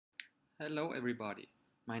Hello everybody,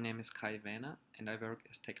 my name is Kai Werner and I work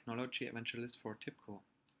as Technology Evangelist for TIBCO.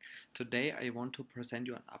 Today I want to present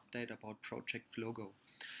you an update about Project Flogo.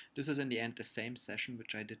 This is in the end the same session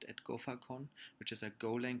which I did at Gophercon, which is a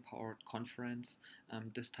Golang-powered conference,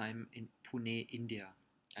 this time in Pune, India,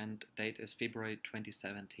 and date is February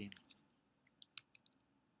 2017.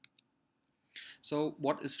 So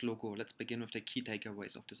what is Flogo? Let's begin with the key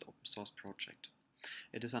takeaways of this open source project.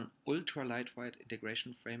 It is an ultra lightweight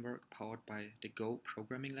integration framework powered by the Go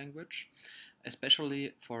programming language,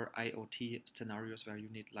 especially for IoT scenarios where you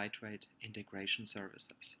need lightweight integration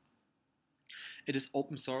services. It is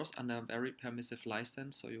open source under a very permissive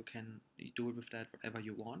license, so you can do with that whatever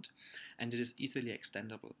you want, and it is easily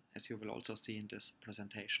extendable, as you will also see in this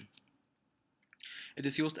presentation. It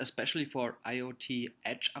is used especially for IoT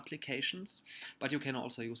edge applications, but you can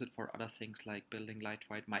also use it for other things like building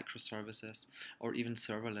lightweight microservices or even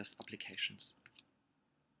serverless applications.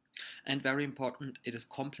 And very important, it is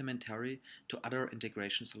complementary to other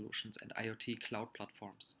integration solutions and IoT cloud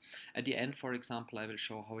platforms. At the end, for example, I will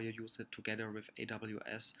show how you use it together with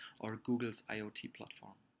AWS or Google's IoT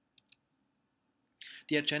platform.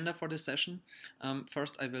 The agenda for this session,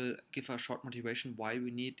 first I will give a short motivation why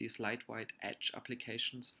we need these lightweight edge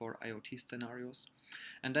applications for IoT scenarios,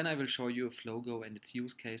 and then I will show you Flogo and its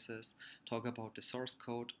use cases, talk about the source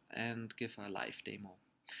code and give a live demo.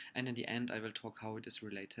 And in the end I will talk how it is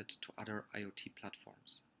related to other IoT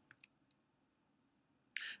platforms.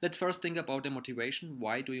 Let's first think about the motivation.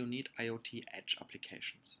 Why do you need IoT edge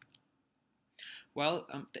applications? Well,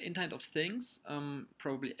 the Internet of Things,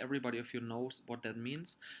 probably everybody of you knows what that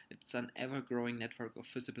means. It's an ever-growing network of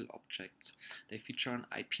visible objects. They feature an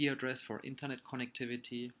IP address for internet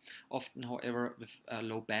connectivity, often, however, with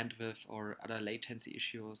low bandwidth or other latency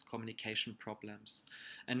issues, communication problems.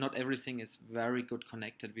 And not everything is very good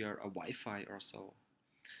connected via a Wi-Fi or so.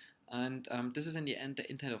 And this is in the end the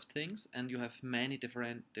Internet of Things, and you have many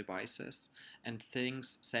different devices and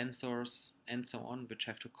things, sensors, and so on, which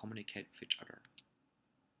have to communicate with each other.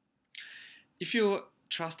 If you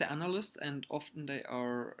trust the analysts, and often they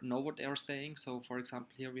know what they are saying, so for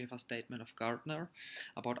example here we have a statement of Gartner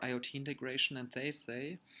about IoT integration, and they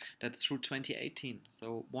say that through 2018,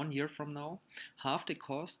 so 1 year from now, half the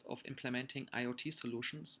cost of implementing IoT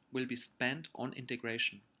solutions will be spent on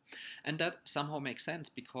integration. And that somehow makes sense,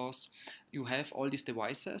 because you have all these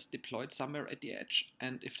devices deployed somewhere at the edge,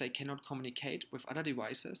 and if they cannot communicate with other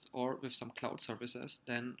devices or with some cloud services,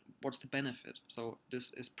 then what's the benefit? So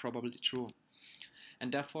this is probably true.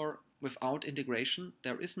 And therefore, without integration,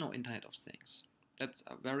 there is no Internet of Things. That's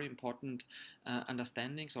a very important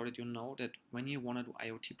understanding, so that you know that when you want to do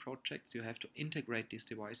IoT projects, you have to integrate these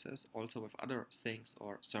devices also with other things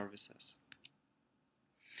or services.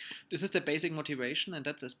 This is the basic motivation, and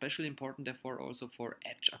that's especially important therefore also for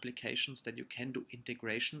edge applications, that you can do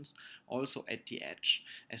integrations also at the edge,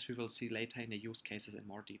 as we will see later in the use cases in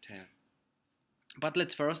more detail. But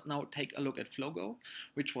let's first now take a look at Flogo,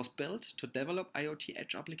 which was built to develop IoT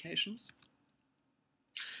edge applications.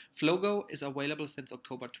 Flogo is available since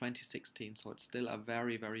October 2016, so it's still a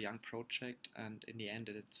very, very young project, and in the end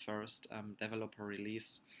it's its first developer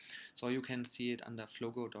release. So you can see it under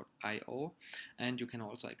flogo.io, and you can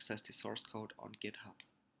also access the source code on GitHub.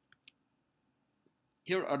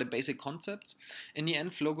 Here are the basic concepts. In the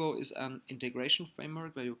end, Flogo is an integration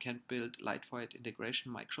framework where you can build lightweight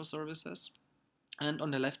integration microservices. And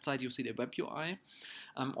on the left side, you see the web UI.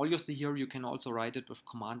 All you see here, you can also write it with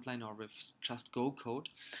command line or with just Go code.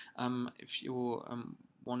 If you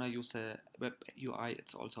want to use the web UI,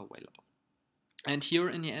 it's also available. And here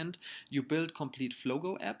in the end, you build complete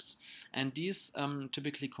Flogo apps, and these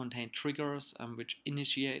typically contain triggers which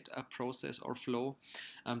initiate a process or flow.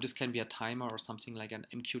 This can be a timer or something like an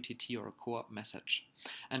MQTT or a CoaP message.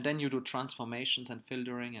 And then you do transformations and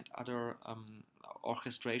filtering and other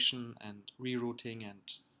orchestration and rerouting and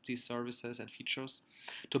these services and features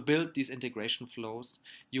to build these integration flows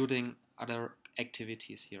using other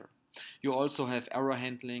activities here. You also have error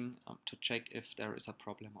handling to check if there is a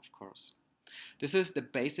problem, of course. This is the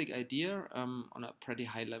basic idea on a pretty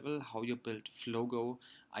high level, how you build Flogo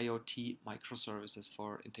IoT microservices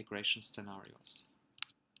for integration scenarios.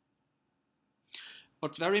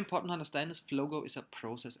 What's very important to understand is Flogo is a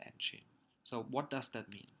process engine. So what does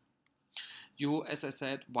that mean? You, as I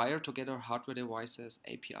said, wire together hardware devices,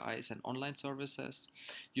 APIs, and online services.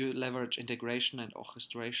 You leverage integration and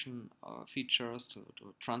orchestration features to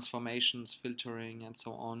do transformations, filtering, and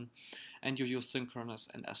so on. And you use synchronous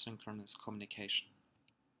and asynchronous communication.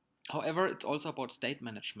 However, it's also about state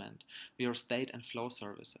management via state and flow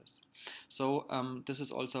services. So this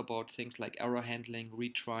is also about things like error handling,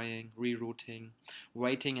 retrying, rerouting,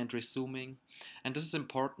 waiting and resuming. And this is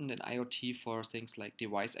important in IoT for things like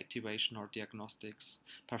device activation or diagnostics,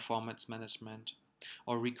 performance management,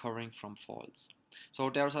 or recovering from faults. So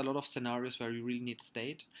there's a lot of scenarios where you really need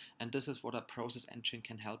state, and this is what a process engine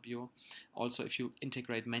can help you. Also, if you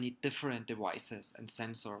integrate many different devices and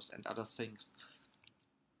sensors and other things.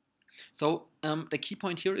 So the key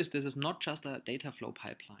point here is this is not just a data flow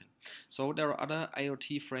pipeline. So there are other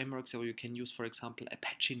IoT frameworks where you can use, for example,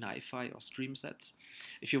 Apache NiFi or StreamSets.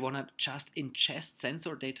 If you want to just ingest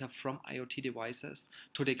sensor data from IoT devices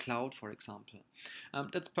to the cloud, for example.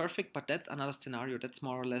 That's perfect, but that's another scenario. That's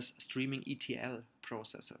more or less streaming ETL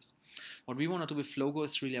processes. What we want to do with Flogo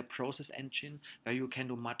is really a process engine where you can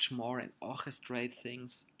do much more and orchestrate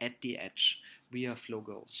things at the edge via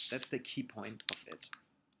Flogo. That's the key point of it.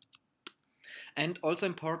 And also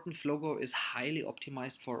important, Flogo is highly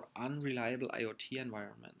optimized for unreliable IoT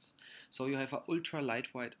environments. So you have an ultra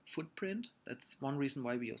lightweight footprint. That's one reason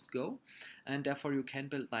why we used Go. And therefore you can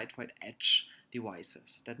build lightweight edge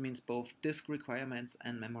devices. That means both disk requirements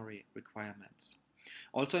and memory requirements.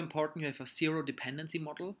 Also important, you have a zero dependency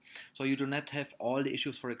model. So you do not have all the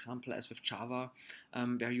issues, for example, as with Java,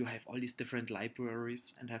 where you have all these different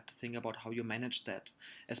libraries and have to think about how you manage that.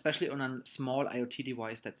 Especially on a small IoT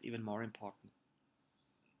device, that's even more important.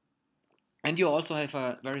 And you also have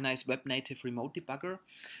a very nice web native remote debugger.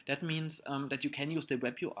 That means that you can use the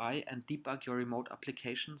web UI and debug your remote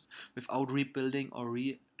applications without rebuilding or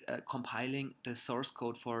compiling the source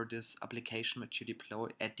code for this application which you deploy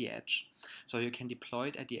at the edge. So you can deploy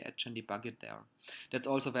it at the edge and debug it there. That's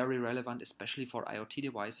also very relevant, especially for IoT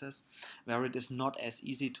devices, where it is not as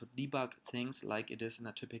easy to debug things like it is in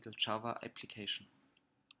a typical Java application.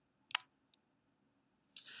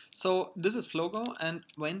 So this is Flogo, and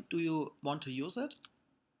when do you want to use it?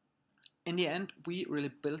 In the end, we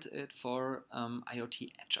really built it for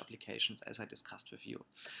IoT edge applications, as I discussed with you.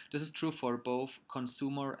 This is true for both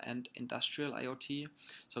consumer and industrial IoT.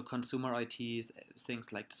 So consumer IoT is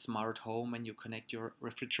things like the smart home, when you connect your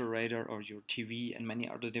refrigerator or your TV and many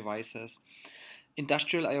other devices.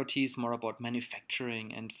 Industrial IoT is more about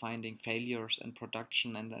manufacturing and finding failures in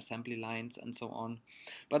production and assembly lines and so on.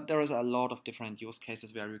 But there is a lot of different use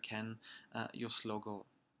cases where you can use Flogo.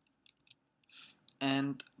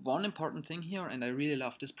 And one important thing here, and I really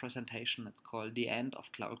love this presentation, it's called The End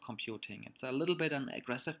of Cloud Computing. It's a little bit an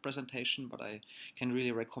aggressive presentation, but I can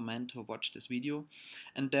really recommend to watch this video.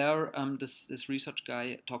 And there, this research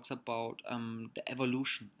guy talks about the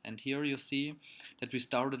evolution. And here you see that we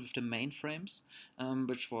started with the mainframes,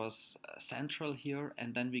 which was central here,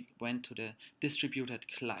 and then we went to the distributed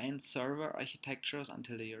client-server architectures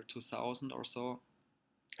until the year 2000 or so.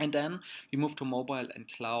 And then we moved to mobile and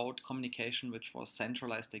cloud communication, which was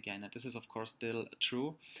centralized again. And this is, of course, still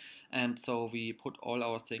true. And so we put all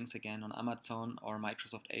our things again on Amazon or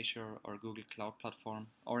Microsoft Azure or Google Cloud Platform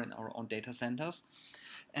or in our own data centers.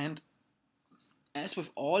 And as with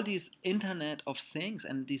all these Internet of Things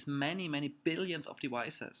and these many, many billions of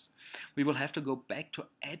devices, we will have to go back to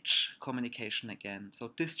edge communication again,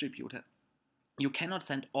 so distributed. You cannot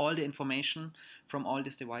send all the information from all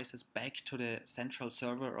these devices back to the central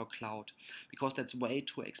server or cloud, because that's way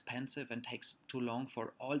too expensive and takes too long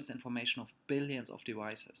for all this information of billions of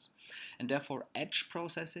devices. And therefore edge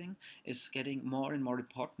processing is getting more and more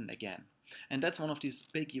important again. And that's one of these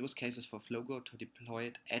big use cases for Flogo, to deploy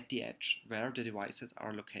it at the edge where the devices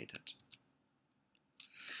are located.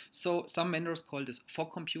 So some vendors call this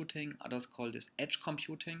fog computing, others call this edge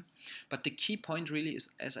computing. But the key point really is,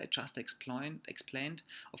 as I just explained,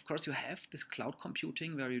 of course you have this cloud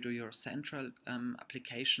computing where you do your central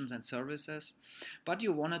applications and services, but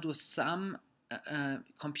you want to do some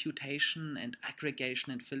computation and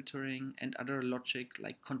aggregation and filtering and other logic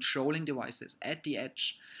like controlling devices at the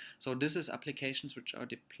edge. So this is applications which are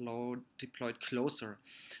deployed closer.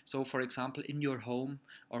 So for example, in your home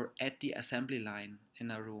or at the assembly line in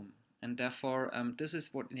a room. And therefore, this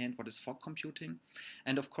is what in the end what is fog computing.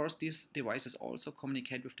 And of course, these devices also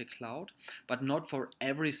communicate with the cloud, but not for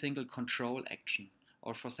every single control action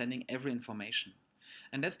or for sending every information.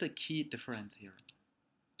 And that's the key difference here.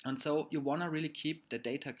 And so you want to really keep the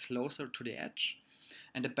data closer to the edge.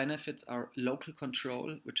 And the benefits are local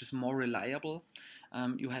control, which is more reliable.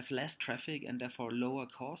 You have less traffic and therefore lower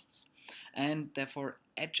costs. And therefore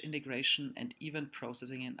edge integration and event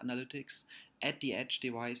processing and analytics at the edge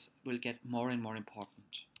device will get more and more important.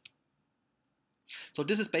 So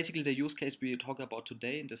this is basically the use case we talk about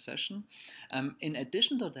today in this session. In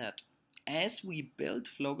addition to that, As we build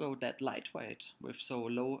Flogo that lightweight with so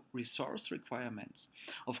low resource requirements,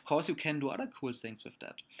 of course you can do other cool things with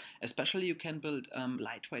that. Especially you can build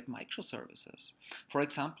lightweight microservices. For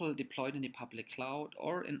example, deployed in the public cloud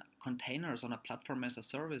or in containers on a platform as a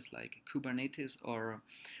service like Kubernetes or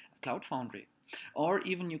Cloud Foundry. Or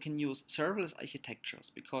even you can use serverless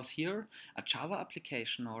architectures, because here a Java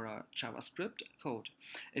application or a JavaScript code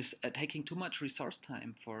is taking too much resource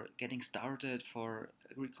time for getting started, for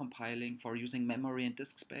recompiling, for using memory and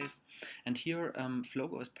disk space. And here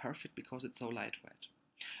Flogo is perfect because it's so lightweight.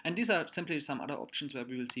 And these are simply some other options where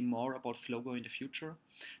we will see more about Flogo in the future.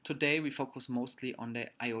 Today we focus mostly on the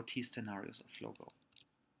IoT scenarios of Flogo.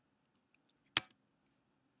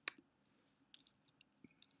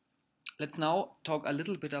 Let's now talk a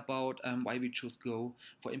little bit about why we choose Go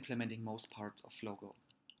for implementing most parts of Flogo.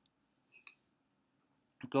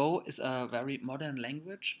 Go is a very modern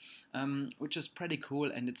language, which is pretty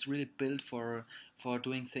cool, and it's really built for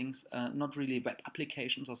doing things, not really web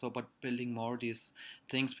applications or so, but building more these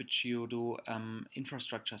things which you do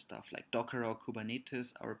infrastructure stuff like Docker or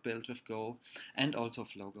Kubernetes are built with Go, and also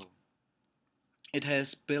Flogo. It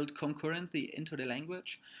has built concurrency into the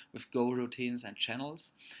language with Go routines and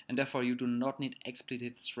channels, and therefore you do not need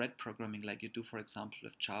explicit thread programming like you do, for example,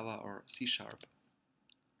 with Java or C#.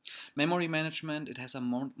 Memory management, it has a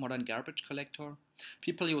modern garbage collector.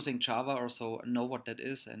 People using Java also know what that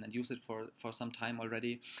is and use it for some time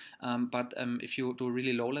already. But if you do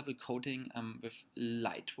really low-level coding with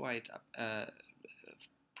lightweight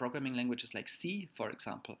programming languages like C, for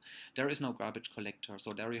example, there is no garbage collector.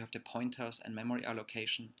 So there you have the pointers and memory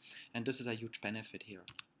allocation, and this is a huge benefit here.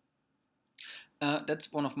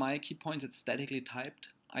 That's one of my key points. It's statically typed.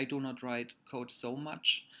 I do not write code so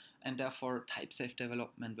much, and therefore type-safe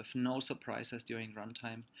development with no surprises during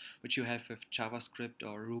runtime, which you have with JavaScript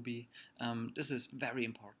or Ruby. This is very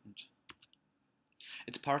important.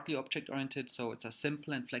 It's partly object-oriented, so it's a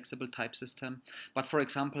simple and flexible type system, but for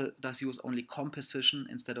example, does use only composition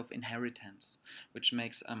instead of inheritance, which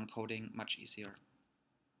makes coding much easier.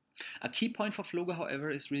 A key point for Flogo, however,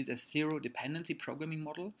 is really the zero dependency programming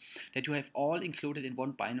model, that you have all included in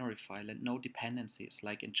one binary file and no dependencies,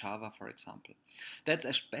 like in Java, for example. That's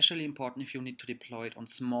especially important if you need to deploy it on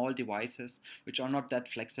small devices, which are not that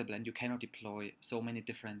flexible and you cannot deploy so many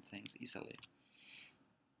different things easily.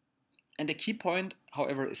 And the key point,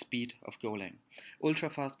 however, is speed of Golang.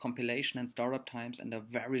 Ultra-fast compilation and startup times, and a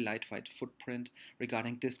very lightweight footprint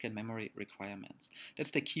regarding disk and memory requirements.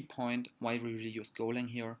 That's the key point why we really use Golang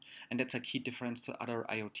here, and that's a key difference to other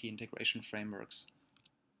IoT integration frameworks.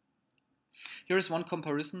 Here is one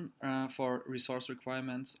comparison for resource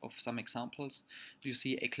requirements of some examples. You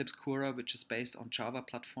see Eclipse Cura, which is based on Java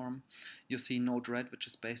platform. You see Node-RED, which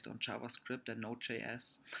is based on JavaScript and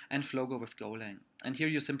Node.js, and Flogo with Golang. And here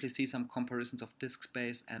you simply see some comparisons of disk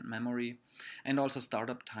space and memory, and also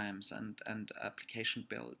startup times and application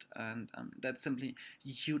build. And that's simply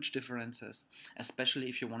huge differences, especially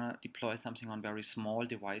if you want to deploy something on very small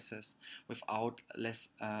devices without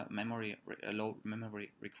low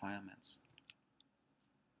memory requirements.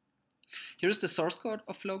 Here's the source code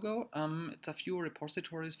of Flogo. It's a few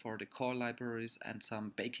repositories for the core libraries and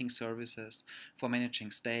some baking services for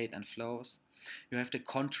managing state and flows. You have the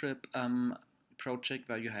contrib project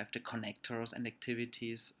where you have the connectors and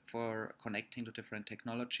activities for connecting to different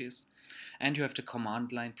technologies. And you have the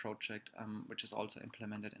command line project, which is also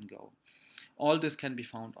implemented in Go. All this can be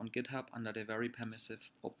found on GitHub under the very permissive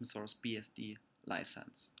open source BSD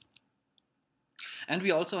license. And we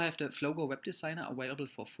also have the Flogo web designer available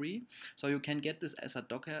for free, so you can get this as a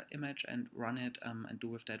Docker image and run it and do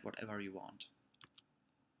with that whatever you want.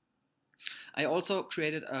 I also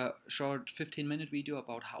created a short 15-minute video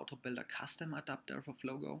about how to build a custom adapter for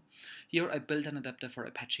Flogo. Here I built an adapter for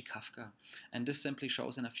Apache Kafka, and this simply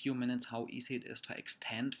shows in a few minutes how easy it is to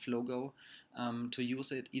extend Flogo to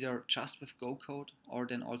use it either just with Go code or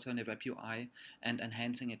then also in the web UI and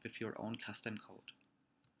enhancing it with your own custom code.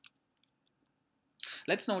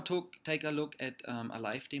 Let's now take a look at a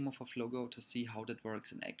live demo for Flogo to see how that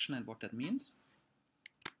works in action and what that means.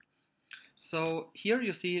 So here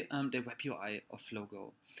you see the web UI of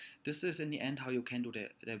Flogo. This is in the end how you can do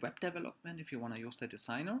the web development if you want to use the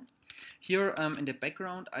designer. Here in the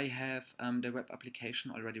background I have the web application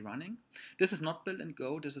already running. This is not built in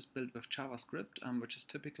Go, this is built with JavaScript, which is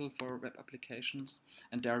typical for web applications,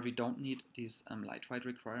 and there we don't need these lightweight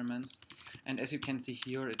requirements. And as you can see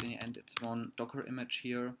here, in the end it's one Docker image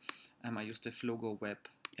here. I use the Flogo web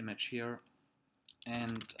image here.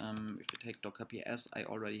 And if you take Docker PS, I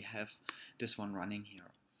already have this one running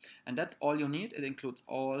here. And that's all you need. It includes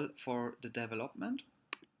all for the development.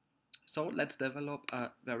 So let's develop a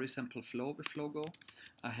very simple flow with Flogo,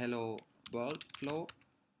 a hello world flow,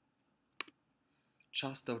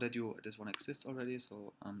 just so that this one exists already.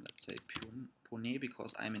 So let's say Pune,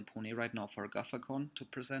 because I'm in Pune right now for Gophercon to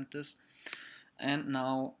present this. And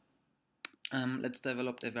now let's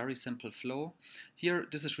develop a very simple flow. Here,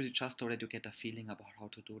 this is really just so that you get a feeling about how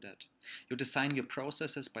to do that. You design your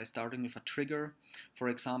processes by starting with a trigger. For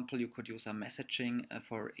example, you could use a messaging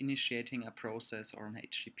for initiating a process, or an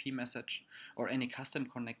HTTP message, or any custom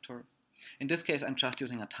connector. In this case, I'm just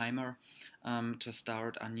using a timer to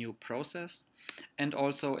start a new process. And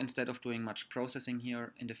also, instead of doing much processing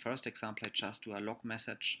here, in the first example, I just do a log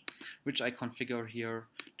message, which I configure here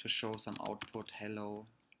to show some output, hello.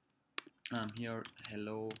 Here,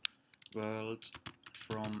 hello world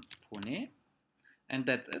from Pune, and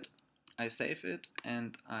that's it. I save it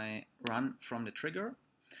and I run from the trigger,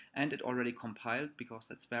 and it already compiled because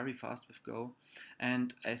that's very fast with Go.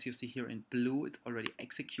 And as you see here in blue, it's already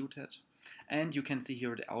executed, and you can see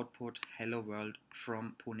here the output, hello world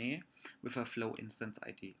from Pune, with a flow instance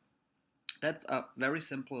ID. That's a very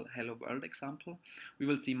simple hello world example. We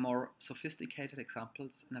will see more sophisticated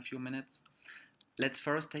examples in a few minutes. Let's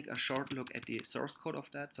first take a short look at the source code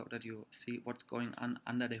of that, so that you see what's going on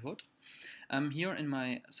under the hood. Here in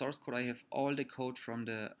my source code, I have all the code from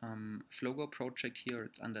the Flogo project. Here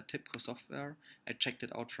it's under TIBCO software. I checked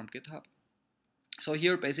it out from GitHub. So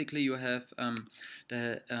here basically you have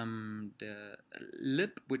the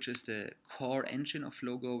lib, which is the core engine of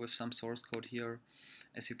Flogo, with some source code here.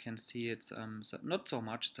 As you can see, it's not so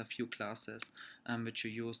much, it's a few classes which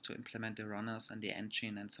you use to implement the runners and the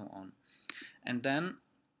engine and so on. And then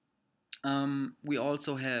we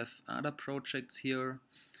also have other projects here.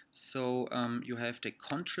 So you have the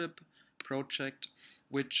contrib project,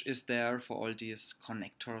 which is there for all these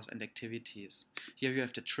connectors and activities. Here you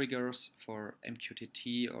have the triggers for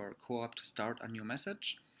MQTT or CoaP to start a new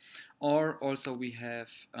message. Or also we have,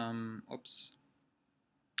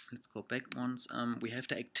 let's go back once. We have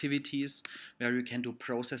the activities where you can do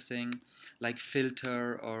processing, like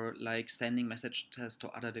filter, or like sending messages to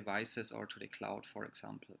other devices or to the cloud, for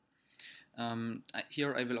example.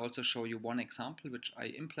 Here I will also show you one example which I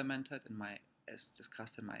implemented as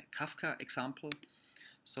discussed in my Kafka example.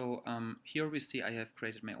 So here we see I have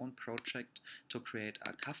created my own project to create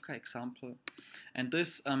a Kafka example, and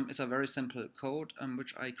this is a very simple code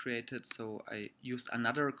which I created. So I used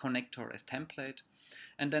another connector as template,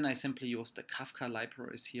 and then I simply used the Kafka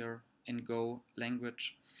libraries here in Go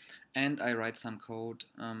language, and I write some code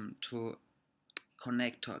to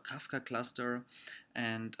connect to a Kafka cluster,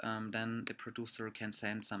 and then the producer can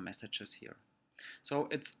send some messages here. So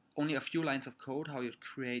it's only a few lines of code how you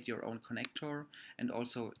create your own connector, and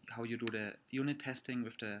also how you do the unit testing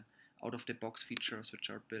with the out-of-the-box features which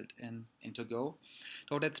are built into Go.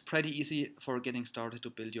 So that's pretty easy for getting started to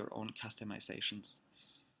build your own customizations.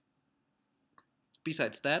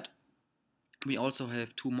 Besides that, we also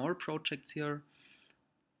have two more projects here.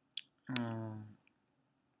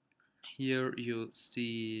 Here you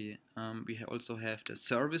see we also have the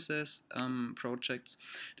services projects.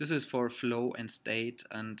 This is for flow and state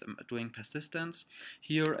and doing persistence.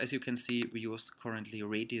 Here, as you can see, we use currently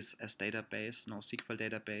Redis as database, NoSQL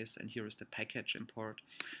database, and here is the package import,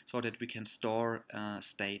 so that we can store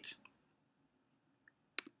state.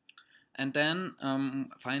 And then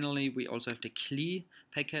finally we also have the CLI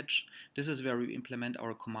package. This is where we implement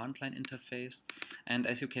our command line interface, and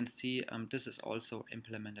as you can see, this is also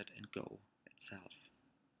implemented in Go itself.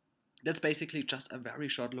 That's basically just a very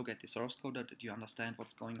short look at the source code, that you understand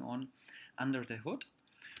what's going on under the hood.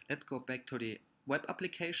 Let's go back to the web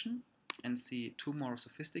application and see two more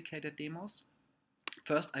sophisticated demos.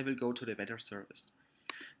 First, I will go to the weather service.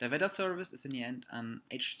 The weather service is in the end an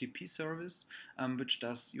HTTP service which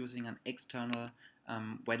does using an external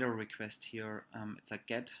weather request here. It's a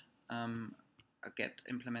get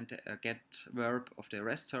verb of the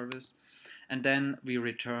REST service, and then we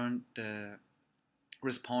return the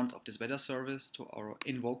response of this weather service to our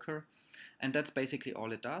invoker, and that's basically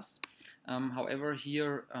all it does. However,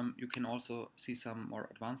 here you can also see some more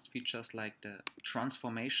advanced features like the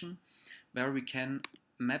transformation, where we can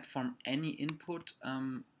map from any input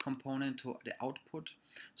component to the output.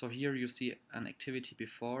 So here you see an activity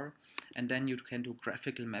before, and then you can do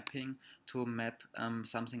graphical mapping to map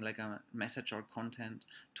something like a message or content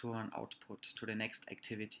to an output, to the next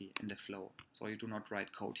activity in the flow. So you do not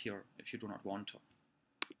write code here if you do not want to.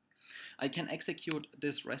 I can execute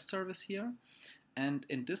this REST service here, and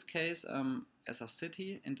in this case, as a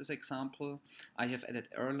city in this example, I have added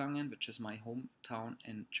Erlangen, which is my hometown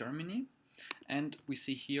in Germany. And we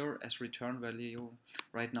see here as return value,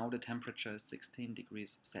 right now the temperature is 16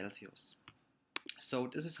 degrees Celsius. So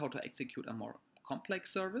this is how to execute a more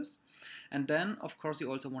complex service. And then, of course,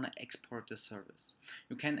 you also want to export the service.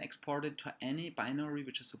 You can export it to any binary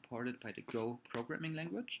which is supported by the Go programming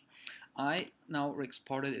language. I now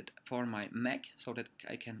exported it for my Mac so that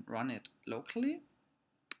I can run it locally.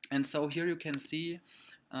 And so here you can see,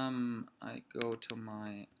 I go to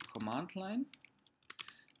my command line,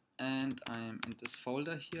 and I'm in this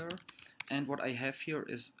folder here. And what I have here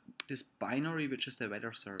is this binary, which is the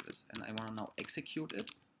weather service. And I want to now execute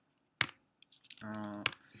it.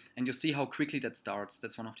 And you see how quickly that starts.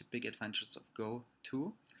 That's one of the big advantages of Go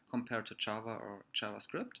too, compared to Java or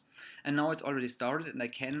JavaScript. And now it's already started, and I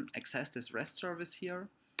can access this REST service here.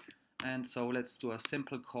 And so let's do a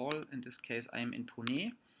simple call. In this case, I'm in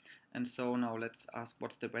Pune. And so now let's ask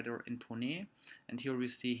what's the weather in Pune. And here we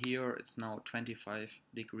see here it's now 25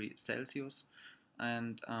 degrees Celsius.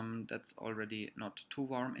 And that's already not too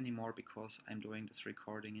warm anymore because I'm doing this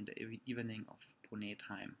recording in the evening of Pune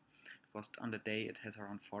time. Because on the day it has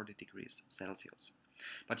around 40 degrees Celsius.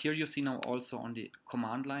 But here you see now also on the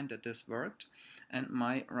command line that this worked, and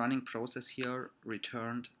my running process here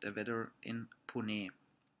returned the weather in Pune.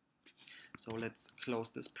 So let's close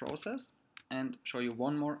this process and show you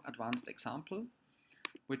one more advanced example,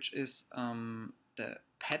 which is the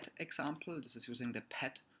pet example. This is using the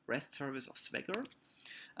pet REST service of Swagger.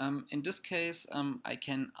 In this case, I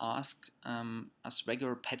can ask a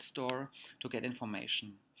Swagger pet store to get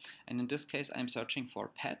information. And in this case, I'm searching for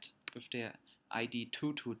pet with the ID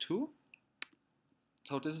 222.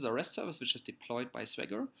 So this is a REST service which is deployed by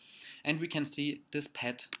Swagger. And we can see this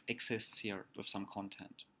pet exists here with some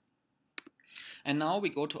content. And now we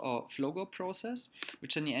go to our Flogo process,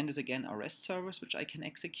 which in the end is again a REST service which I can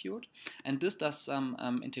execute. And this does some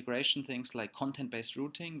integration things like content-based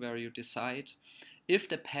routing, where you decide if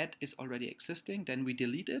the pet is already existing, then we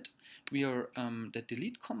delete it. We are the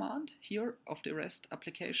delete command here of the REST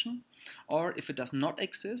application. Or if it does not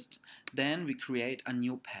exist, then we create a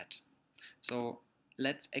new pet. So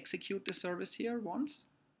let's execute the service here once.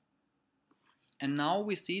 And now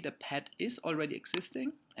we see the pet is already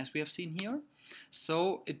existing, as we have seen here.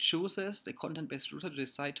 So it chooses the content-based router to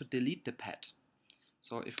decide to delete the pet.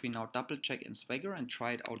 So if we now double check in Swagger and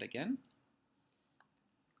try it out again,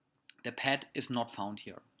 the pet is not found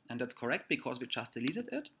here. And that's correct because we just deleted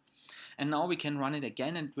it. And now we can run it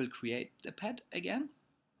again and it will create the pet again.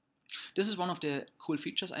 This is one of the cool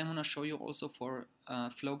features I want to show you also for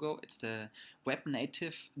Flogo. It's the web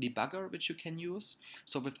native debugger which you can use.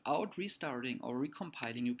 So without restarting or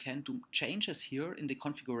recompiling, you can do changes here in the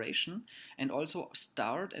configuration and also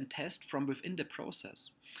start and test from within the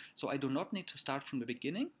process. So I do not need to start from the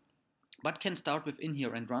beginning, but can start within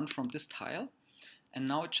here and run from this tile. And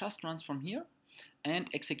now it just runs from here and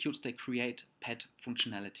executes the create pet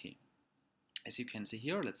functionality. As you can see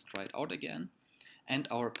here, let's try it out again. And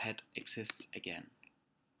our pet exists again.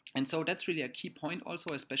 And so that's really a key point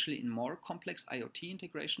also, especially in more complex IoT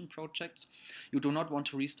integration projects. You do not want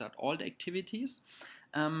to restart all the activities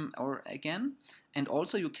or again. And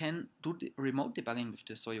also you can do the remote debugging with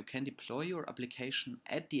this. So you can deploy your application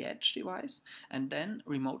at the edge device and then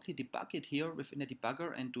remotely debug it here within the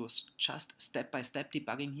debugger and do just step-by-step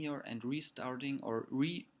debugging here and restarting or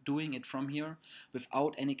redoing it from here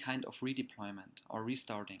without any kind of redeployment or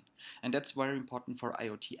restarting. And that's very important for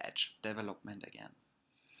IoT edge development again.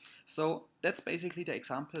 So that's basically the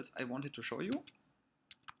examples I wanted to show you.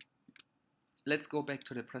 Let's go back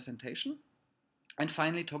to the presentation and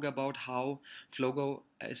finally talk about how Flogo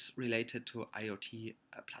is related to IoT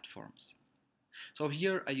platforms. So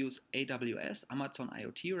here I use AWS, Amazon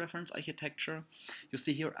IoT reference architecture. You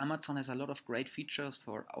see here Amazon has a lot of great features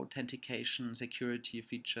for authentication, security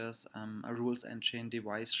features, a rules engine,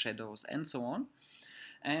 device shadows, and so on.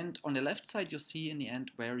 And on the left side, you see in the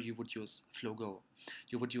end where you would use Flogo.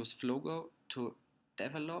 You would use Flogo to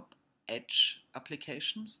develop edge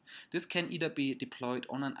applications. This can either be deployed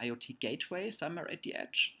on an IoT gateway somewhere at the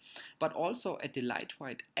edge, but also at the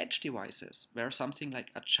lightweight edge devices, where something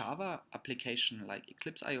like a Java application like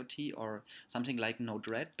Eclipse IoT or something like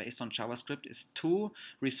Node-RED based on JavaScript is too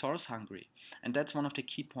resource hungry. And that's one of the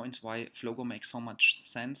key points why Flogo makes so much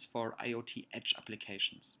sense for IoT edge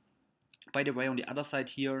applications. By the way, on the other side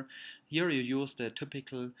here you use the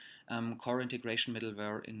typical core integration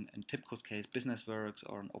middleware in TIBCO's case, BusinessWorks,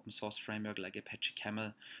 or an open source framework like Apache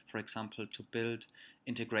Camel, for example, to build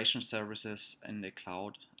integration services in the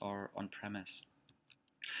cloud or on-premise.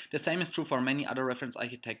 The same is true for many other reference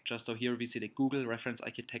architectures. So here we see the Google reference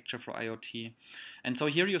architecture for IoT. And so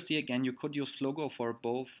here you see again, you could use Flogo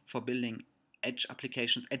for building edge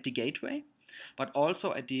applications at the gateway, but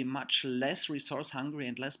also at the much less resource hungry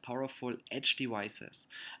and less powerful edge devices.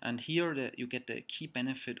 And here you get the key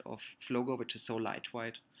benefit of Flogo, which is so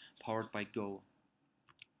lightweight, powered by Go.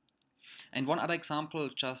 And one other example,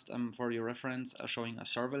 just for your reference, showing a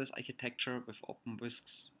serverless architecture with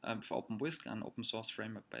OpenWhisk, an open source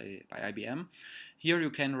framework by IBM. Here you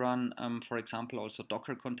can run, for example, also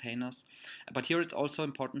Docker containers. But here it's also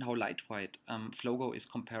important how lightweight Flogo is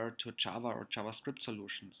compared to Java or JavaScript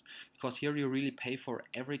solutions, because here you really pay for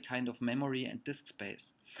every kind of memory and disk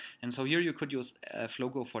space. And so here you could use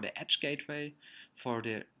Flogo for the edge gateway, for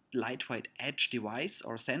the lightweight edge device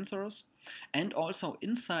or sensors, and also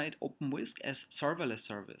inside OpenWhisk as serverless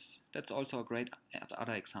service. That's also a great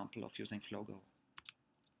other example of using Flogo.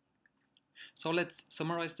 So let's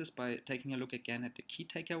summarize this by taking a look again at the key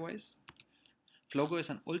takeaways. Flogo is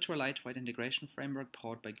an ultra lightweight integration framework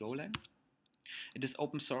powered by Golang. It is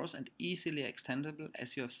open source and easily extendable,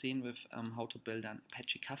 as you have seen with how to build an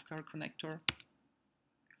Apache Kafka connector.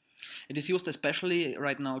 It is used especially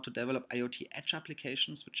right now to develop IoT edge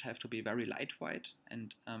applications, which have to be very lightweight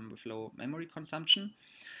and with low memory consumption.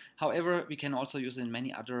 However, we can also use it in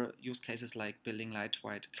many other use cases like building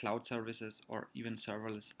lightweight cloud services or even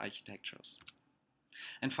serverless architectures.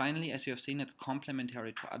 And finally, as you have seen, it's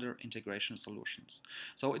complementary to other integration solutions.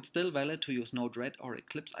 So it's still valid to use Node-RED or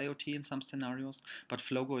Eclipse IoT in some scenarios, but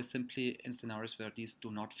Flogo is simply in scenarios where these do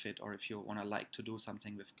not fit, or if you want to like to do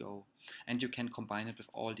something with Go. And you can combine it with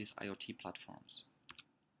all these IoT platforms.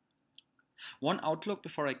 One outlook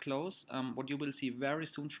before I close, what you will see very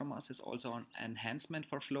soon from us is also an enhancement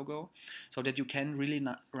for Flogo, so that you can really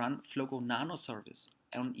run Flogo Nano service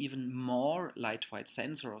on even more lightweight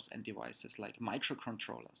sensors and devices like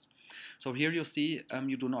microcontrollers. So here you see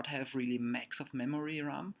you do not have really max of memory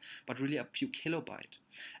RAM, but really a few kilobyte.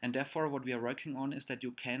 And therefore what we are working on is that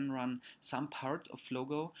you can run some parts of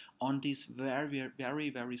Flogo on these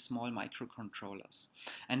very small microcontrollers.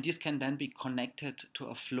 And these can then be connected to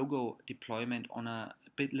a Flogo deployment on a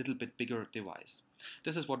little bit bigger device.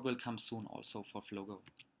 This is what will come soon also for Flogo.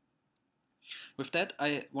 With that,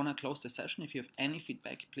 I want to close the session. If you have any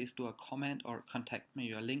feedback, please do a comment or contact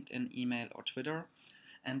me via LinkedIn, email, or Twitter.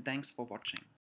 And thanks for watching.